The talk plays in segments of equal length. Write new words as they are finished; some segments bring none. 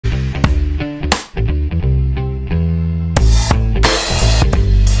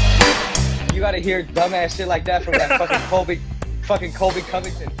gotta hear dumbass shit like that from that fucking Colby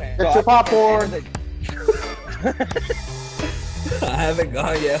Covington fan. Get your popcorn. I haven't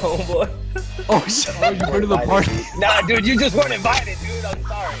gone yet, homeboy. Oh, shit. Oh, you've been to the party? Nah, dude, you just weren't invited, dude. I'm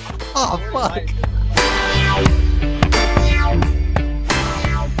sorry. Oh, fuck.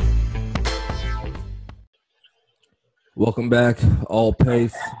 Welcome back, All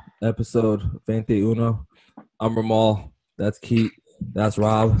Pace, episode 21. I'm Ramal. That's Keith. That's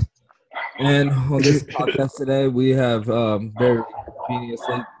Rob. And on this podcast today, we have very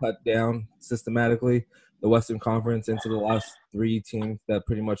conveniently cut down systematically the Western Conference into the last three teams that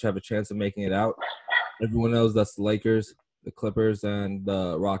pretty much have a chance of making it out. Everyone knows that's the Lakers, the Clippers, and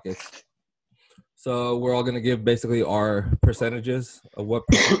the Rockets. So we're all going to give basically our percentages of what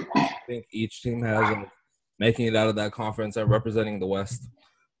percentage we think each team has of making it out of that conference and representing the West.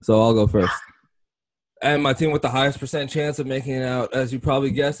 So I'll go first. And my team with the highest percent chance of making it out, as you probably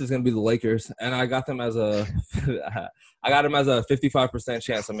guessed, is going to be the Lakers. And I got them as a 55%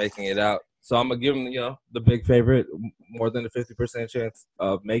 chance of making it out. So I'm going to give them, the big favorite, more than a 50% chance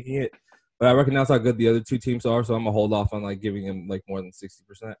of making it. But I recognize how good the other two teams are, so I'm going to hold off on, giving them, more than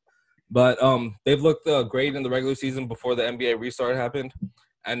 60%. But they've looked great in the regular season before the NBA restart happened.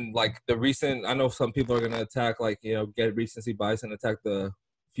 And, the recent – I know some people are going to attack, get recency bias and attack the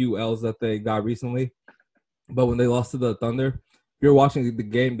few L's that they got recently. But when they lost to the Thunder, if you're watching the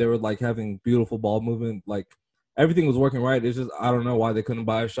game, they were, having beautiful ball movement. Everything was working right. It's just I don't know why they couldn't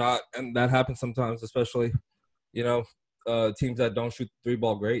buy a shot. And that happens sometimes, especially, teams that don't shoot the three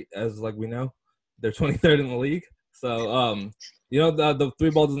ball great, as, we know. They're 23rd in the league. So, the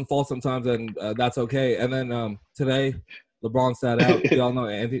three ball doesn't fall sometimes, and that's okay. And then today – LeBron sat out. We all know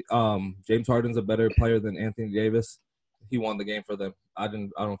James Harden's a better player than Anthony Davis. He won the game for them. I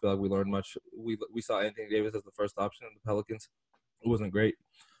don't feel like we learned much. We saw Anthony Davis as the first option in the Pelicans. It wasn't great.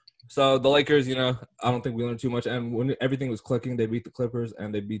 So the Lakers, I don't think we learned too much. And when everything was clicking, they beat the Clippers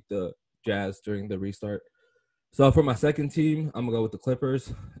and they beat the Jazz during the restart. So for my second team, I'm gonna go with the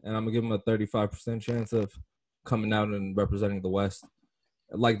Clippers, and I'm gonna give them a 35% chance of coming out and representing the West.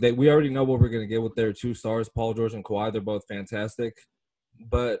 We already know what we're going to get with their two stars, Paul George and Kawhi. They're both fantastic.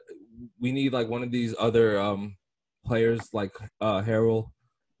 But we need, one of these other players like Harrell,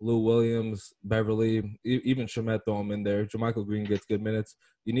 Lou Williams, Beverly, even Shamet, throw them in there. JaMychal Green gets good minutes.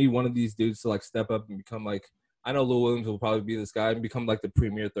 You need one of these dudes to, step up and become, I know Lou Williams will probably be this guy and become, the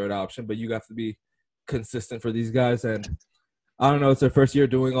premier third option. But you have to be consistent for these guys. And I don't know. It's their first year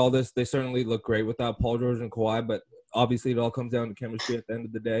doing all this. They certainly look great without Paul George and Kawhi, but obviously it all comes down to chemistry at the end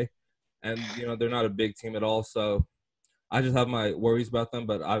of the day. And, they're not a big team at all. So I just have my worries about them,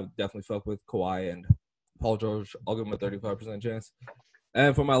 but I definitely fuck with Kawhi and Paul George. I'll give them a 35% chance.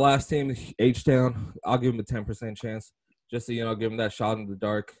 And for my last team, H-Town, I'll give them a 10% chance just to, give them that shot in the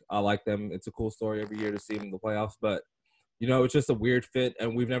dark. I like them. It's a cool story every year to see them in the playoffs, but, it's just a weird fit.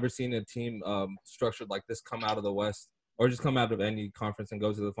 And we've never seen a team structured like this come out of the West or just come out of any conference and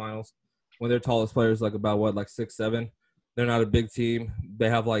go to the finals. When their tallest players, about 6'7", they're not a big team. They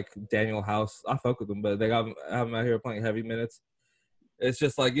have, Daniel House. I fuck with them, but they have them out here playing heavy minutes. It's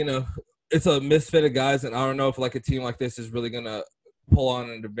just, it's a misfit of guys, and I don't know if, a team like this is really going to pull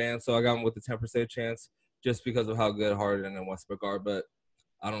on in advance. So I got them with a 10% chance just because of how good Harden and Westbrook are, but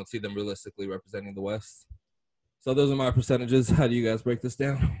I don't see them realistically representing the West. So those are my percentages. How do you guys break this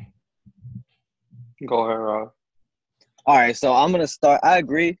down? Go ahead, Rob. All right, so I'm gonna start. I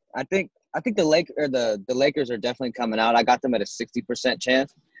agree. I think the Lakers are definitely coming out. I got them at a 60%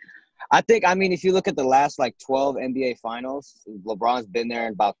 chance. If you look at the last 12 NBA finals, LeBron's been there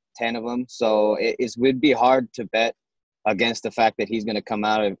in about 10 of them. So it would be hard to bet against the fact that he's going to come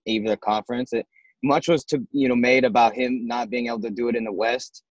out of either conference. Much was made about him not being able to do it in the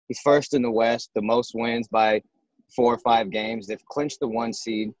West. He's first in the West, the most wins by 4 or 5 games. They've clinched the 1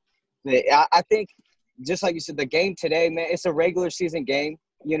 seed. I think, just like you said, the game today, man, it's a regular season game.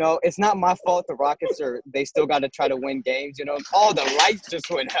 It's not my fault the Rockets they still got to try to win games. All the lights just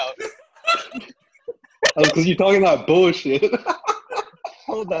went out. Because you're talking about bullshit.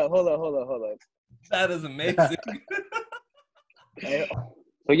 Hold on. That is amazing.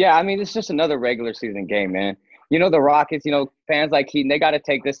 So, yeah, it's just another regular season game, man. The Rockets, fans like Keaton, they got to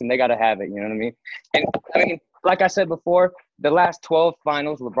take this and they got to have it. You know what I mean? And, like I said before, the last 12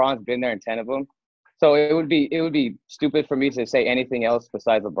 finals, LeBron's been there in 10 of them. So it would be stupid for me to say anything else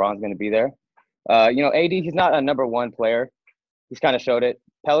besides LeBron's going to be there. AD, he's not a number one player. He's kind of showed it.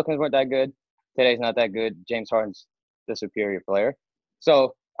 Pelicans weren't that good. Today's not that good. James Harden's the superior player.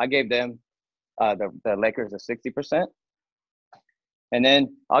 So I gave them the Lakers a 60%. And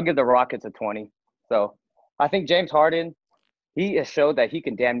then I'll give the Rockets a 20. So I think James Harden he has showed that he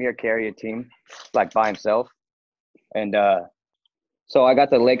can damn near carry a team like by himself. And so I got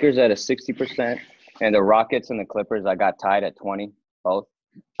the Lakers at a 60%, and the Rockets and the Clippers I got tied at 20 both.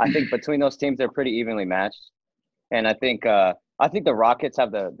 I think between those teams they're pretty evenly matched, and I think the Rockets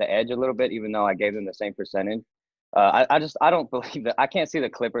have the edge a little bit, even though I gave them the same percentage. I don't believe that. I can't see the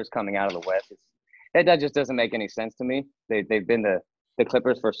Clippers coming out of the West. That just doesn't make any sense to me. They've been the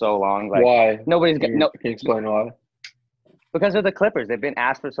Clippers for so long. Like, Why? nobody's Can you explain why? because of the Clippers. They've been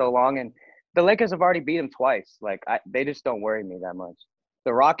asked for so long, and the Lakers have already beat them twice. Like, they just don't worry me that much.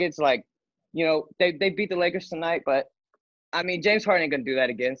 The Rockets, like, they beat the Lakers tonight, but I mean, James Harden ain't gonna do that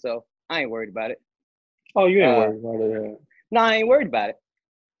again, so I ain't worried about it. Oh, you ain't worried about it. Yeah. No, I ain't worried about it.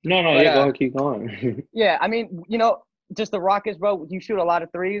 No, But, yeah, go ahead, keep going. Yeah, I mean, just the Rockets, bro. You shoot a lot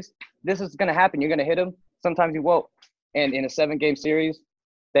of threes. This is gonna happen. You're gonna hit them. Sometimes you won't. And in a 7-game series,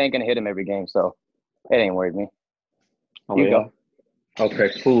 they ain't gonna hit them every game. So it ain't worried me. Oh, You yeah. go. Okay,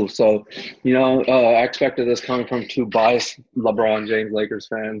 cool. So, I expected this coming from two biased LeBron James Lakers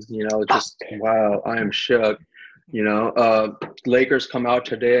fans. Just wow, I am shook. Lakers come out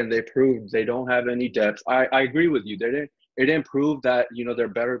today and they proved they don't have any depth. I agree with you. It didn't prove that they're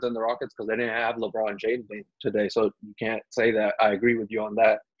better than the Rockets because they didn't have LeBron James today. So you can't say that. I agree with you on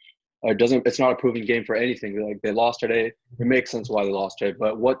that. It's not a proving game for anything. Like, they lost today. It makes sense why they lost today.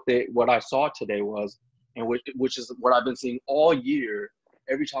 But what I saw today was, and which is what I've been seeing all year.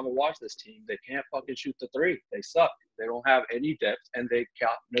 Every time I watch this team, they can't fucking shoot the three. They suck. They don't have any depth, and they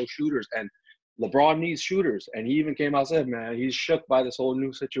got no shooters. And LeBron needs shooters. And he even came out and said, man, he's shook by this whole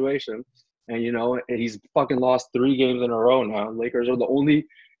new situation. And, he's fucking lost 3 games in a row now. Lakers are the only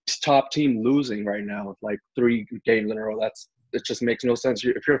top team losing right now with, like, 3 games in a row. It just makes no sense.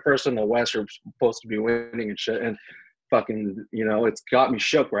 If you're first in the West, you're supposed to be winning and shit. And fucking, it's got me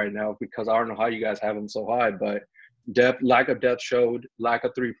shook right now because I don't know how you guys have them so high. But lack of depth showed, lack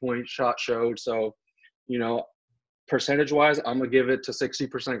of 3-point shot showed. So, percentage-wise, I'm going to give it to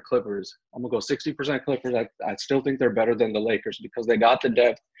 60% Clippers. I'm going to go 60% Clippers. I still think they're better than the Lakers because they got the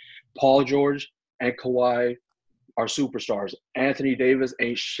depth. Paul George and Kawhi are superstars. Anthony Davis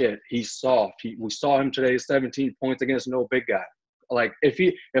ain't shit. He's soft. We saw him today, 17 points against no big guy. Like, if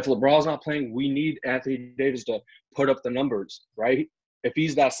LeBron's not playing, we need Anthony Davis to put up the numbers, right? If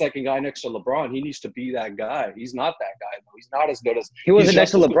he's that second guy next to LeBron, he needs to be that guy. He's not that guy, though. He's not as good as – He wasn't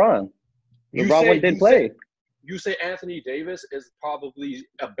next to LeBron. LeBron didn't play. You say Anthony Davis is probably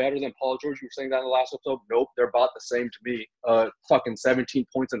better than Paul George. You were saying that in the last episode. Nope, they're about the same to me. Fucking 17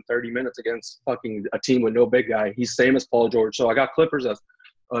 points in 30 minutes against fucking a team with no big guy. He's same as Paul George. So I got Clippers at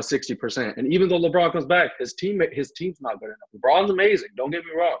 60%. And even though LeBron comes back, his team's not good enough. LeBron's amazing. Don't get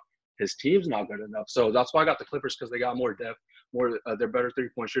me wrong. His team's not good enough. So that's why I got the Clippers, because they got more depth, they're better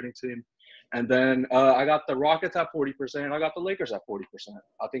 3-point shooting team. And then I got the Rockets at 40%. I got the Lakers at 40%.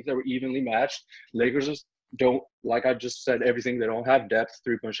 I think they were evenly matched. Lakers don't, like I just said, everything. They don't have depth,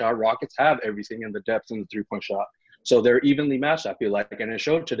 3-point shot. Rockets have everything in the depth in the 3-point shot. So they're evenly matched, I feel like. And it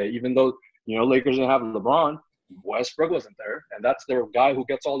showed today, even though, Lakers didn't have LeBron, Westbrook wasn't there. And that's their guy who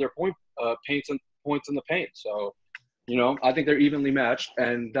gets all their points in the paint. So, I think they're evenly matched.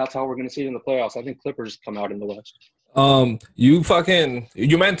 And that's how we're going to see it in the playoffs. I think Clippers come out in the West. You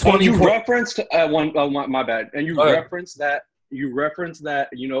meant 20. You referenced my bad. And you referenced that,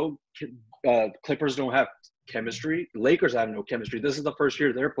 Clippers don't have chemistry. Lakers have no chemistry. This is the first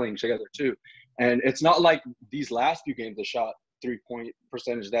year they're playing together too. And it's not like these last few games they shot 3-point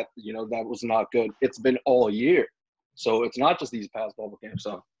percentage that was not good. It's been all year. So it's not just these past bubble games.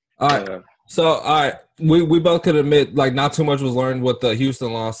 So all right. We both could admit, like, not too much was learned with the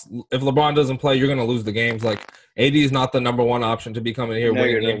Houston loss. If LeBron doesn't play, you're gonna lose the games. Like, AD is not the number one option to be coming here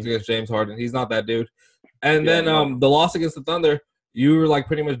winning games against James Harden. He's not that dude. And then the loss against the Thunder, you were like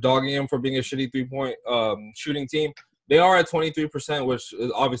pretty much dogging him for being a shitty 3-point shooting team. They are at 23%, which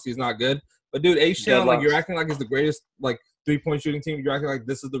obviously is not good. But dude, H-Town, like, you're acting like it's the greatest 3-point shooting team. You're acting like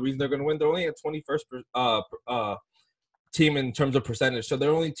this is the reason they're going to win. They're only at 21st team in terms of percentage, so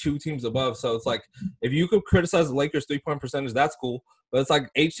they're only 2 teams above. So it's like, if you could criticize the Lakers 3-point percentage, that's cool. But it's like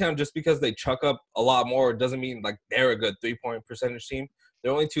H-Town, just because they chuck up a lot more doesn't mean like they're a good 3-point percentage team.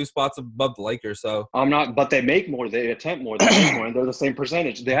 They're only 2 spots above the Lakers, so I'm not. But they make more. They attempt more. They make more, and they're the same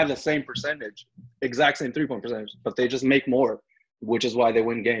percentage. They have the same percentage, exact same 3-point percentage, but they just make more, which is why they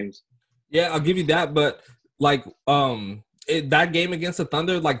win games. Yeah, I'll give you that. But like, that game against the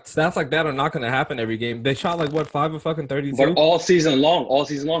Thunder, like stats like that are not going to happen every game. They shot like what 5 of fucking 32. But all season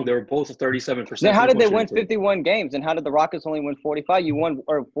long, they were both at 37%. Then how did they win 51 games, and how did the Rockets only win 45? You won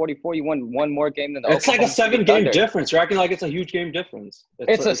or 44. You won one more game than the. It's like a Oklahoma City 7-game Thunder. difference. You're acting like it's a huge game difference.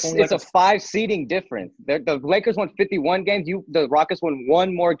 It's a 5 seeding difference. The Lakers won 51 games. The Rockets won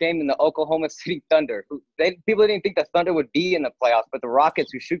one more game than the Oklahoma City Thunder. People didn't think the Thunder would be in the playoffs, but the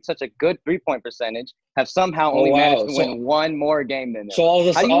Rockets, who shoot such a good 3-point percentage, have somehow only managed to win one more game than them. So all of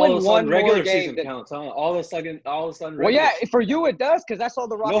a sudden, regular game season counts, huh? All of a sudden. Well, yeah, for you it does, because that's all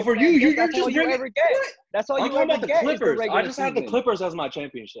the Rockets. No, for you, that's all you ever get. That's all you ever get. I'm talking about the Clippers. I just had the Clippers as my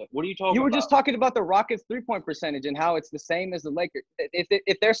championship. What are you talking about? You were just talking about the Rockets' 3-point percentage and how it's the same as the Lakers.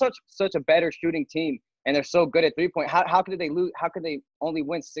 If they're such a better shooting team and they're so good at 3-point, how could they lose? How could they only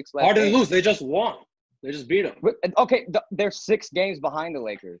win 6 less? How did they lose? They just won. They just beat them. Okay, they're 6 games behind the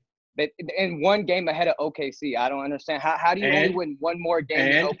Lakers. In 1 game ahead of OKC. I don't understand. How do you only win one more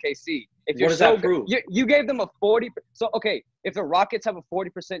game than OKC? If you're what does that prove? You gave them a 40. So, okay, if the Rockets have a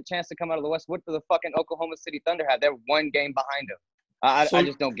 40% chance to come out of the West, what do the fucking Oklahoma City Thunder have? They're 1 game behind them. I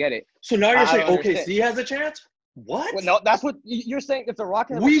just don't get it. So now you're saying OKC has a chance? What? Well, no, that's what you're saying. If the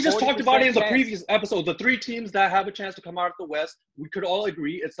Rockets, we just talked about it in the previous episode. The 3 teams that have a chance to come out of the West, we could all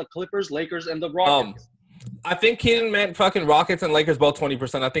agree it's the Clippers, Lakers, and the Rockets. I think Keaton meant fucking Rockets and Lakers both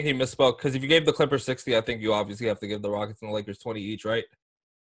 20%. I think he misspoke because if you gave the Clippers 60, I think you obviously have to give the Rockets and the Lakers 20 each, right?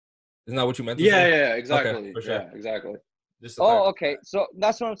 Isn't that what you meant to say? Yeah, exactly. Okay, for sure. Yeah, exactly. Okay. So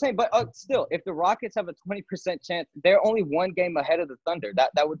that's what I'm saying. But still, if the Rockets have a 20% chance, they're only 1 game ahead of the Thunder.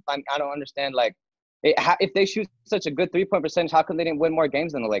 That would I don't understand. Like, if they shoot such a good 3-point percentage, how come they didn't win more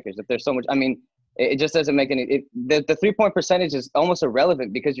games than the Lakers? If there's so much, I mean, it just doesn't make any. The 3-point percentage is almost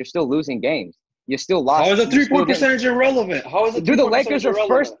irrelevant because you're still losing games. You still lost. How is the 3-point percentage irrelevant? How is it? Dude, the Lakers are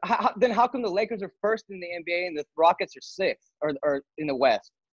first. Then how come the Lakers are first in the NBA and the Rockets are 6th or in the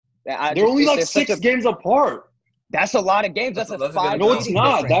West? They're only like 6 games apart. That's a lot of games. That's a 5. No, it's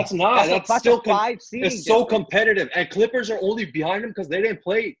not. That's not. That's still 5. It's so competitive. And Clippers are only behind them because they didn't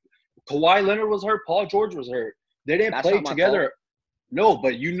play. Kawhi Leonard was hurt. Paul George was hurt. They didn't play together. No,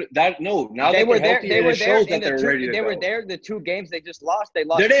 but now they were there. They were there. They were there. The 2 games they just lost. They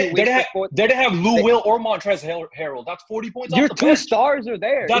lost. They didn't have Lou Will or Montrezl Harrell. That's 40 points. Your off the 2 bench. stars are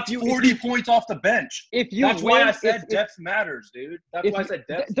there. That's 40 points off the bench. That's why I said depth matters, dude. That's why I said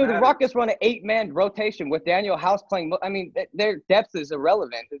depth. The Rockets run an 8-man rotation with Daniel House playing. I mean, their depth is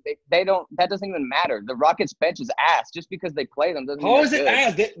irrelevant. They don't. That doesn't even matter. The Rockets bench is ass just because they play them. Doesn't. How is it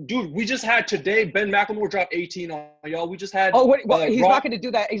ass, dude? We just had today. Ben McLemore dropped 18 on y'all. We just had. Oh wait, he's not going to do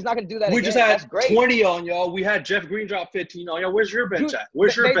that. He's not going to do that. We again. just had 20 on y'all. We had Jeff Green drop 15 on y'all. Where's your bench at?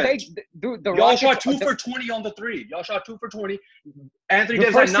 Where's your bench? Dude, y'all shot 2 for 20 on the 3. Y'all shot 2 for 20. Anthony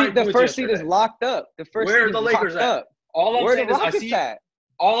Davis had 9 points. The first seed is locked up. Where are the Lakers at? All I'm saying is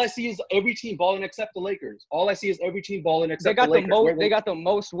all I see is every team balling except the Lakers. All I see is every team balling except the Lakers. They got the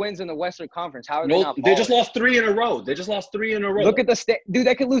most wins in the Western Conference. How are they not balling? They just lost 3 in a row. Look at dude.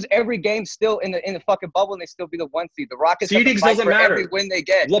 They could lose every game still in the fucking bubble, and they still be the 1 seed. The Rockets seedings doesn't matter. Every win they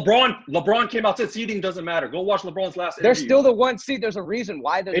get. LeBron came out and said seeding doesn't matter. Go watch LeBron's last interview. They're still the 1 seed. There's a reason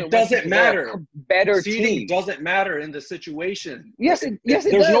why they're. It doesn't matter. Better seeding team doesn't matter in the situation. Yes, it There's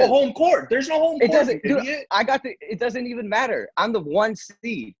does. no home court. There's no home court. It doesn't. Dude, it doesn't even matter. I'm the 1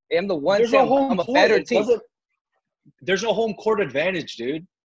 seed. I'm the 1 seed. I'm a better team. There's no home court advantage, dude.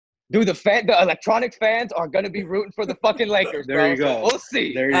 Dude, the electronic fans are gonna be rooting for the fucking Lakers. There bro. you go. So we'll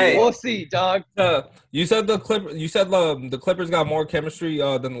see. We'll see, dog. You said the Clippers got more chemistry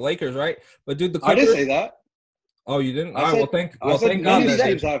than the Lakers, right? But dude, the I Clippers. didn't say that. Oh, you didn't? All right. Thank God God. These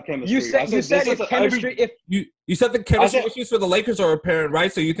teams have chemistry. You said if chemistry. You said the chemistry issues for the Lakers are apparent,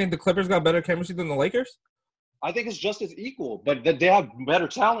 right? So you think the Clippers got better chemistry than the Lakers? I think it's just as equal, but they have better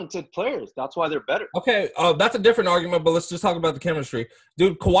talented players. That's why they're better. Okay, that's a different argument, but let's just talk about the chemistry.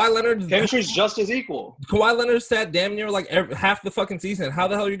 Dude, Kawhi Leonard. Chemistry's just as equal. Kawhi Leonard sat damn near like half the fucking season. How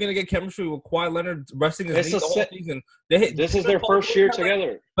the hell are you going to get chemistry with Kawhi Leonard resting his knee the whole season? This is their first year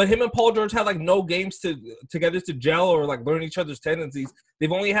together. But him and Paul George had like no games together to gel or like learn each other's tendencies.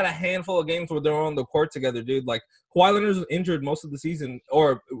 They've only had a handful of games where they're on the court together, dude. Like Kawhi Leonard's injured most of the season,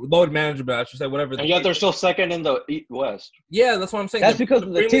 or load management, I should say, whatever. And yet they're still second in the West. Yeah, that's what I'm saying. That's because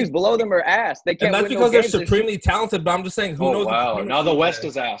the teams below them are ass. They can't. And that's because they're supremely talented. But I'm just saying, who knows? Wow, now the West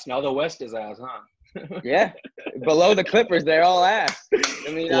is ass. Now the West is ass, huh? Yeah, below the Clippers, they're all ass.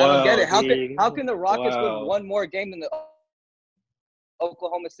 I mean, I don't get it. How can the Rockets win 1 more game than the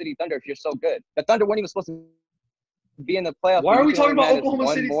Oklahoma City Thunder if you're so good? The Thunder weren't even supposed to be in the playoffs. Why are we talking about Oklahoma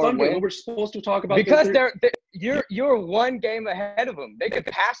City Thunder when we're supposed to talk about? Because you're 1 game ahead of them. They could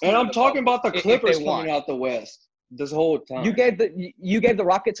pass. And I'm talking about the Clippers coming out the West. this whole time. You gave the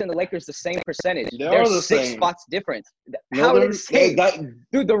Rockets and the Lakers the same percentage. They are There's the 6 same. spots difference. No, How they're- is it? they're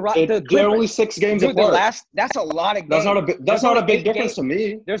Dude, the Clippers, only 6 games dude, apart. that's a lot of games. That's not a big. That's There's not a only big 8 difference games. to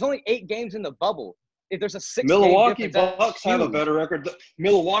me. There's only 8 games in the bubble. If there's a 6 Milwaukee game difference, Bucks that's have a huge. better record. The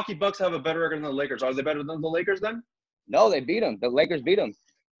Milwaukee Bucks have a better record than the Lakers. Are they better than the Lakers then? No, they beat them. The Lakers beat them.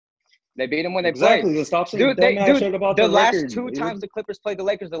 They beat them when they Exactly. played. Then stop saying Dude, dumbass shit about the the last record, 2 dude. times the Clippers played the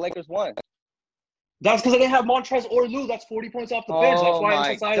Lakers won. That's because they didn't have Montrezl or Lou. That's 40 points off the bench. That's why I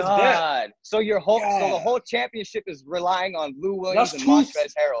emphasize that. God. So so Yeah. the whole championship is relying on Lou Williams That's and two-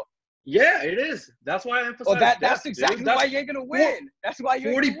 Montrezl Harrell. Yeah, it is. That's why I emphasize Well, that's depth, exactly dude. That's why you ain't gonna win. That's why you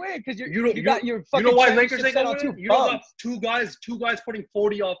ain't 40 gonna win because you got your fucking know why Lakers championship ain't set gonna on 2 win? You know bums. got two guys putting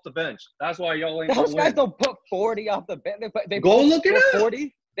 40 off the bench. That's why y'all ain't Those gonna guys win. don't put 40 off the bench. They Go both look it score up.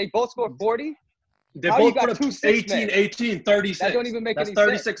 40. They both scored 40. They How you both got put two up 6 men? 18, 36. That don't even make That's any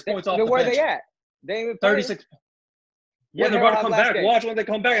 36 sense. points off Then the where bench. they at? They ain't even playing. 36. Yeah, When they're Harrell about to had come last back. game? Watch when they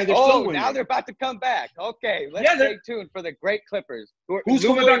come back, and they're Oh, still winning. now they're about to come back. Okay, let's Yeah, stay tuned for the great Clippers. Who's Lou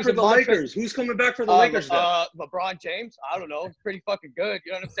coming back Williams for and the Montrezl- Lakers? Who's coming back for the Lakers then? LeBron James. I don't know. He's pretty fucking good.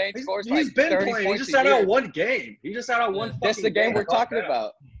 You know what I'm saying? Scores He's like been 30 playing. He points just a sat year. out one game. He just sat out one. That's the fucking game we're Calm talking down.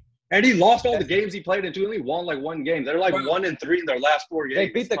 about. And he lost all the games he played in. He only won like 1 game. They're like 1-3 in their last 4 games. They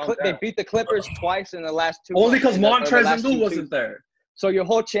beat the Calm they down. beat the Clippers twice in the last 2. Only because months, or the Montrez last and 2 Lou seasons. wasn't there. So your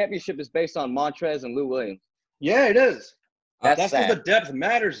whole championship is based on Montrez and Lou Williams. Yeah, it is. That's because sad. the depth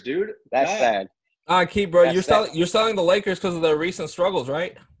matters, dude. That's Yeah. sad. All right, Keith, bro, That's you're selling the Lakers because of their recent struggles,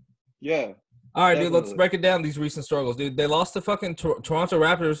 right? Yeah. All right, dude, let's Definitely. break it down. These recent struggles, dude. They lost to fucking Toronto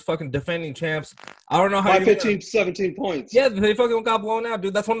Raptors, fucking defending champs. I don't know how. By you're gonna- 15, 17 points. Yeah, they fucking got blown out,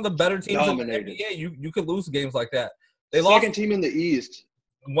 dude. That's one of the better teams in the Dominated. NBA. You could lose games like that. They Second lost. team in the East.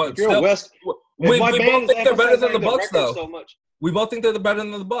 What? If you're Still, West, we if my both man is think they're better than the emphasizing Bucks, record though. so much. We both think they're better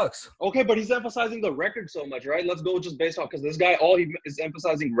than the Bucks. Okay, but he's emphasizing the record so much, right? Let's go just based off because this guy all he is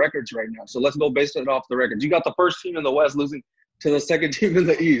emphasizing records right now. So let's go based it off the records. You got the first team in the West losing to the second team in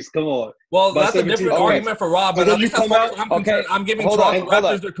the East. Come on. Well, By that's a 17 different points. argument for Rob. But And then at you least as come far out- as I'm Okay, concerned, I'm giving hold on, Toronto hold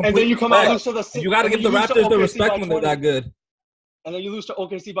on. Raptors their complete And then you come out respect. lose to the sixth. You got to and give the then you lose to Raptors their OKC respect by when they're 20. that good. And then you lose to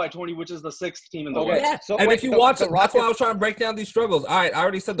OKC by 20, which is the 6th team in the Okay. West. Yeah, So and wait, if you the- watch the it, that's why I Rockets- was trying to break down these struggles. All right, I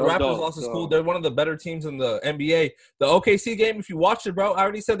already said the Those Raptors don't, lost to school. so- They're one of the better teams in the NBA. The OKC game, if you watched it, bro, I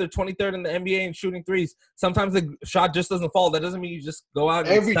already said they're 23rd in the NBA in shooting threes. Sometimes the shot just doesn't fall. That doesn't mean you just go out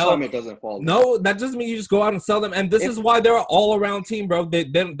and Every sell. time it doesn't fall. No, that doesn't mean you just go out and sell them. And this is why they're an all-around team, bro. They're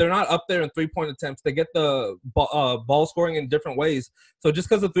not up there in three-point attempts. They get the ball scoring in different ways. So just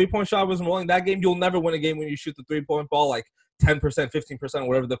because the three-point shot wasn't rolling that game, you'll never win a game when you shoot the three-point ball like 10%, 15%,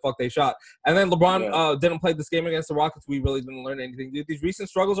 whatever the fuck they shot. And then LeBron didn't play this game against the Rockets. We really didn't learn anything. Dude, these recent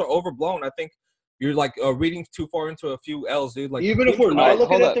struggles are overblown. I think you're like reading too far into a few L's, dude. Like Even if we're not Alright, looking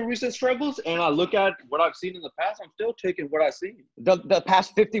hold at up. the recent struggles and I look at what I've seen in the past, I'm still taking what I've seen. The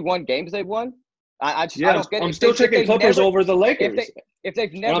past 51 games they've won. I just I Yeah, don't get it. I'm If still they- if taking they've Clippers never- over the Lakers. If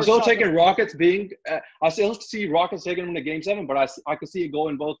they've And never I'm still shot taking the- Rockets being I still see Rockets taking them to Game 7, but I can see it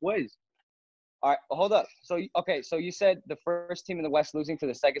going both ways. All right, hold up. So you said the first team in the West losing for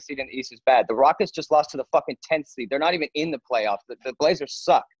the second seed in the East is bad. The Rockets just lost to the fucking 10th seed. They're not even in the playoffs. The Blazers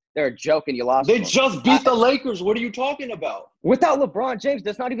suck. They're a joke, and you lost. They to them. just beat the Lakers. What are you talking about? Without LeBron James.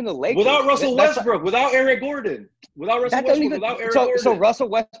 That's not even the Lakers. Without Russell That's not- Westbrook, without Eric Gordon, without Russell That doesn't Westbrook, even. without Eric So Gordon. Russell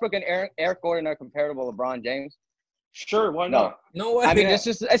Westbrook and Eric Gordon are comparable to LeBron James. Sure, why No. not? no way. I mean, it's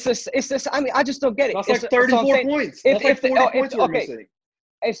just. I mean, I just don't get it. That's It's- like so I'm 34 saying- points. if- That's like if the- 40 oh, if- points you're okay. missing.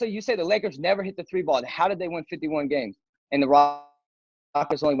 Hey, so you say the Lakers never hit the three ball. How did they win 51 games? And the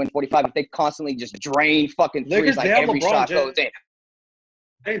Rockets only win 45 if they constantly just drain fucking threes Lakers, like they have every LeBron shot James. goes in.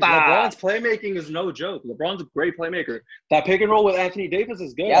 Hey, Bah. LeBron's playmaking is no joke. LeBron's a great playmaker. That pick and roll with Anthony Davis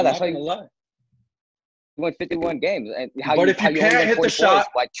is good. Yeah, I'm that's not why gonna lie. You win 51 games. And But if you only can't win hit the 44 shot,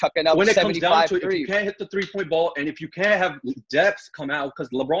 by chucking up When it comes down 75 to it, if you threes. can't hit the three-point ball and if you can't have depth come out, because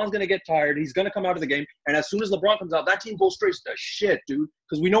LeBron's going to get tired, he's going to come out of the game, and as soon as LeBron comes out, that team goes straight to shit, dude,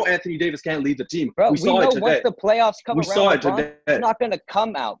 because we know Anthony Davis can't lead the team. Bro, we saw know it today. once the playoffs come We around, saw it LeBron's today. not going to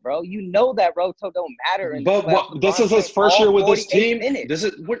come out, bro. You know that Roto don't matter. In But the playoffs. this LeBron is his plays first all year with this 48 team. minutes. This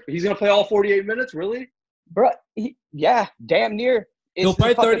is what he's going to play all 48 minutes, really? Bro, yeah, damn near. It's he'll the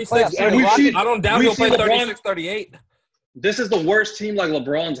play fucking 36. playoffs. And The we Rockets- see- I don't doubt we he'll see play LeBron- 36, 38. This is the worst team like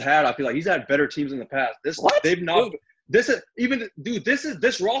LeBron's had. I feel like he's had better teams in the past. What? They've not. Dude. This is even, dude.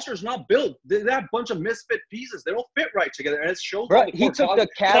 This roster is not built. They have a bunch of misfit pieces. They don't fit right together, and it shows. Bro, on the he court. took the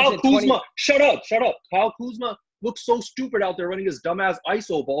Cavs Kyle in Kuzma. Shut up. Kyle Kuzma looks so stupid out there running his dumbass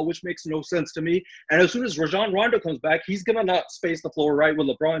ISO ball, which makes no sense to me. And as soon as Rajon Rondo comes back, he's gonna not space the floor right with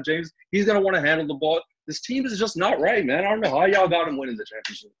LeBron James. He's gonna want to handle the ball. This team is just not right, man. I don't know how y'all got him winning the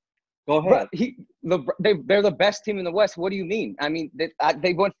championship. Go ahead. They're the best team in the West. What do you mean? I mean,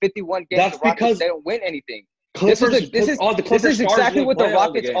 they won 51 games. That's the Rockets, because they don't win anything. Clippers, This is exactly what the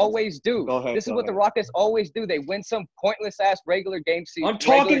Rockets always do. Go ahead, this is what the Rockets always do. They win some pointless ass regular game season. I'm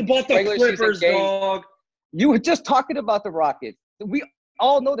talking about the Clippers, dog. You were just talking about the Rockets. We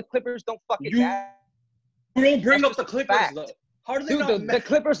all know the Clippers don't fucking matter. You don't bring up the Clippers, though. How do they the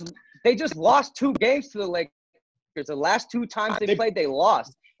Clippers, they just lost 2 games to the Lakers. The last 2 times they played, they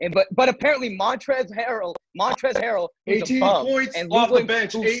lost. But apparently Montrezl Harrell, 18 points and off the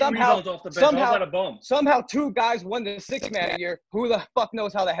bench, 8 rebounds off the bench. How's that a bum? Somehow 2 guys won the 6-man a year. Who the fuck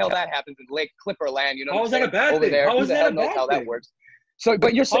knows how the hell that happens in Lake Clipper land? You know, how is that a bad thing? There. How Who is the that hell a knows bad how thing? that works? So,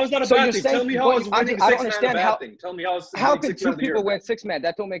 but you're how is that a so bad you're thing? saying, Tell me how is winning 6-man a bad thing. Tell me how is how can 2 people win 6-man?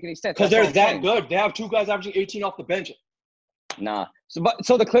 That don't make any sense. Because they're that good. They have 2 guys averaging 18 off the bench. Nah.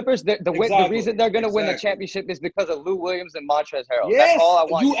 So the Clippers, the reason they're going to win the championship is because of Lou Williams and Montrezl Harrell. Yes. That's all I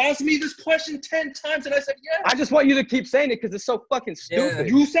want. You asked me this question 10 times, and I said yes. I just want you to keep saying it because it's so fucking stupid.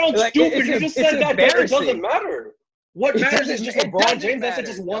 You sound stupid. You just said that it doesn't matter. What matters is just LeBron James. That's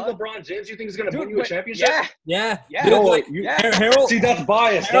just one LeBron James. You think is going to win you a championship? Yeah. Dude, Harold, see, that's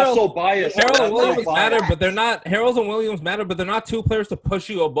biased. That's so biased. Harold and Williams matter, but they're not. Harold and Williams matter, but they're not 2 players to push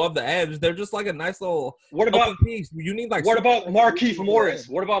you above the edge. They're just like a nice little piece. You need like. What about Markieff Morris?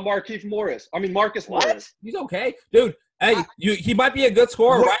 What about Markieff Morris? I mean Marcus Morris. He's okay, dude. Hey, he might be a good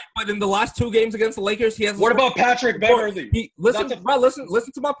scorer, right? But in the last 2 games against the Lakers, he has. What about Patrick Beverly? Listen to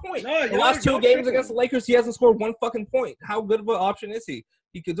my point. No, the last 2 games against the Lakers, he hasn't scored 1 fucking point. How good of an option is he?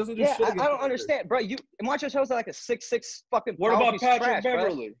 He doesn't do shit. I don't understand, bro. Montrezl Harrell's like a 6'6" fucking. What about Patrick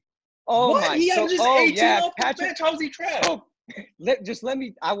Beverly? Bro. Oh what? my! He averages 18 off the Patrick. bench. How's he trash? Let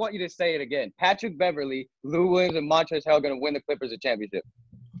me. I want you to say it again. Patrick Beverly, Lou Williams, and Montrezl Harrell going to win the Clippers a championship.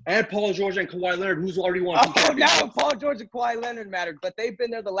 And Paul George and Kawhi Leonard, who's already won. Now Paul George and Kawhi Leonard mattered, but they've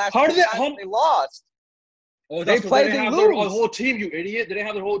been there the last. How did they lost? Oh, they played. They have their whole team. You idiot! They didn't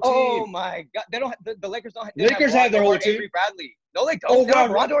have their whole team. Oh my God! They don't. The Lakers don't. Lakers have their whole team. Avery Bradley. No, they don't. They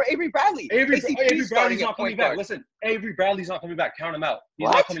have Rondo or Avery Bradley. Avery Bradley's not coming back. Listen, Avery Bradley's not coming back. Count him out. He's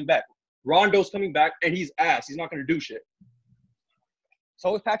not coming back. Rondo's coming back, and he's ass. He's not going to do shit.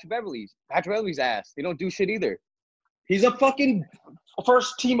 So is Patrick Beverly. Patrick Beverly's ass. He don't do shit either. He's a fucking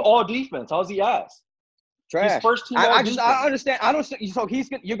first team all defense. How's he ass? Trash. He's first team all defense. I understand. I don't. So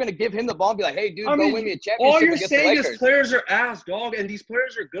you're gonna give him the ball and be like, hey, dude, go win me a championship. All you're saying is players are ass, dog, and these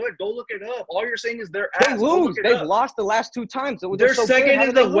players are good. Go look it up. All you're saying is they're ass. They lose. They've lost the last 2 times. They're so second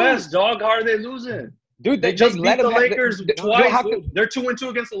in the West, dog. How are they losing? Dude, they just beat the Lakers twice. They're 2-2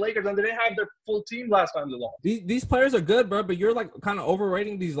 against the Lakers, and they didn't have their full team last time they lost. These players are good, bro, but you're like kind of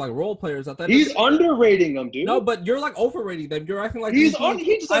overrating these like role players. He's underrating them, dude. No, but you're like overrating them. You're acting like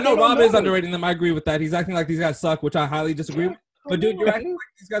I know Rob is underrating them. I agree with that. He's acting like these guys suck, which I highly disagree with. But dude, you're acting like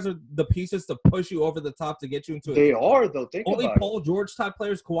these guys are the pieces to push you over the top to get you into it. They are though. Only Paul George type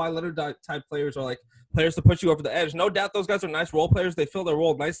players, Kawhi Leonard type players are like players to push you over the edge. No doubt those guys are nice role players. They fill their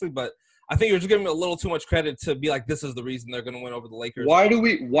role nicely, but I think you're just giving them a little too much credit to be like, this is the reason they're going to win over the Lakers. Why do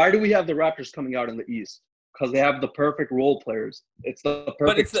we have the Raptors coming out in the East? Because they have the perfect role players. It's the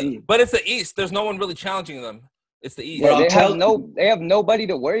perfect team. But it's the East. There's no one really challenging them. It's the East. Yeah, they have nobody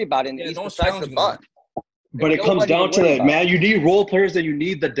to worry about in the East besides the Bucks. But it comes down to that, man. You need role players and you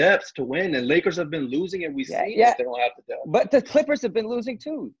need the depth to win. And Lakers have been losing, and we see that they don't have the depth. But the Clippers have been losing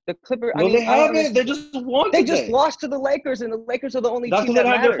too. The Clippers. No, they haven't. They just won. They just lost to the Lakers, and the Lakers are the only team that they don't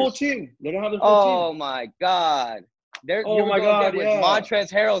matters. have their full team. They don't have their full team. Oh my God.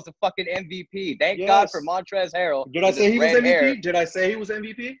 Montrezl Harrell's the fucking MVP. Thank God for Montrezl Harrell. Did I say he was MVP? Did I say he was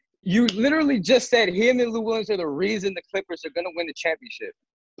MVP? You literally just said him and Lou Williams are the reason the Clippers are going to win the championship.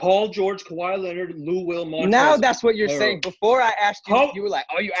 Paul George, Kawhi Leonard, Lou Will, Montrezl. Now that's what you're saying. Before I asked you, you were like,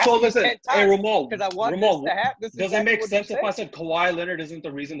 "Oh, you asked me 10 times." Hey, Ramon, because I want this to happen. Does it make sense if I said Kawhi Leonard isn't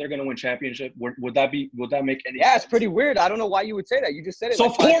the reason they're going to win championship? Would that make any sense? Yeah, it's pretty weird. I don't know why you would say that. You just said it. So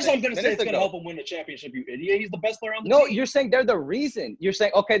of course I'm going to say it's going to help them win the championship. You idiot! He's the best player on the team. No, you're saying they're the reason. You're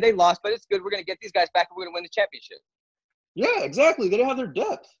saying okay, they lost, but it's good. We're going to get these guys back and we're going to win the championship. Yeah, exactly. They don't have their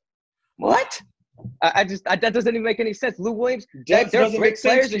depth. What? That doesn't even make any sense. Lou Williams, they're great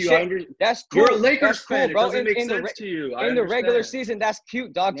players to you. That's cool. You're a Lakers fan, bro. It doesn't make sense to you. In the regular season, that's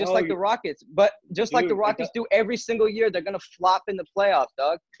cute, dog. Just like the Rockets. But just like the Rockets do every single year, they're gonna flop in the playoffs,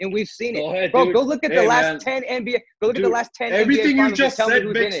 dog. And we've seen it. Bro, go look at the last 10 NBA. Go look at the last 10 NBA finals. Everything you just said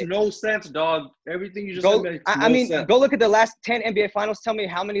makes no sense, dog. Everything you just said makes no sense. Go look at the last 10 NBA finals. Tell me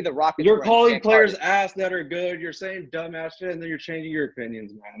how many the Rockets. You're calling players ass that are good. You're saying dumbass shit, and then you're changing your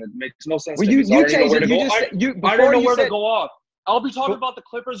opinions, man. It makes no sense. Well, you changed it. I don't know where to go off. I'll be talking about the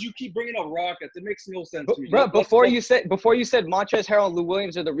Clippers. You keep bringing up Rockets. It makes no sense to me. Bro, before you said Montrezl Harrell and Lou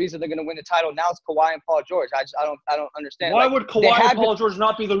Williams are the reason they're going to win the title. Now it's Kawhi and Paul George. I don't understand. Why Like, would Kawhi and Paul George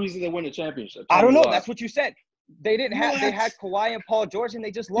not be the reason they win a championship? I don't know. Why. That's what you said. They didn't have. They had Kawhi and Paul George, and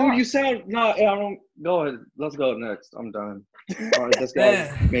they just lost. Dude, you sound no. I don't. Go ahead. Let's go next. I'm done. All right, this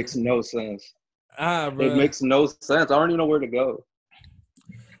guy makes no sense. Bro. It makes no sense. I don't even know where to go.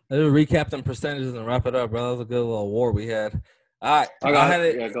 Let's recap them percentages and wrap it up, bro. That was a good little war we had. All right, I had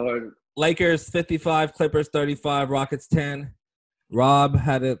it. Yeah, go ahead. Lakers 55, Clippers 35, Rockets 10. Rob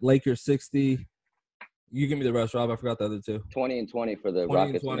had it Lakers 60. You give me the rest, Rob. I forgot the other two. 20 and 20 for the 20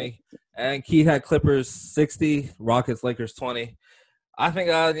 Rockets. and 20. And Keith had Clippers 60, Rockets, Lakers 20. I think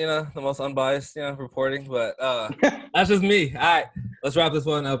the most unbiased, reporting, but that's just me. All right, let's wrap this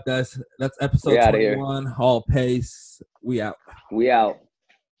one up, guys. That's episode 21. All pace. We out.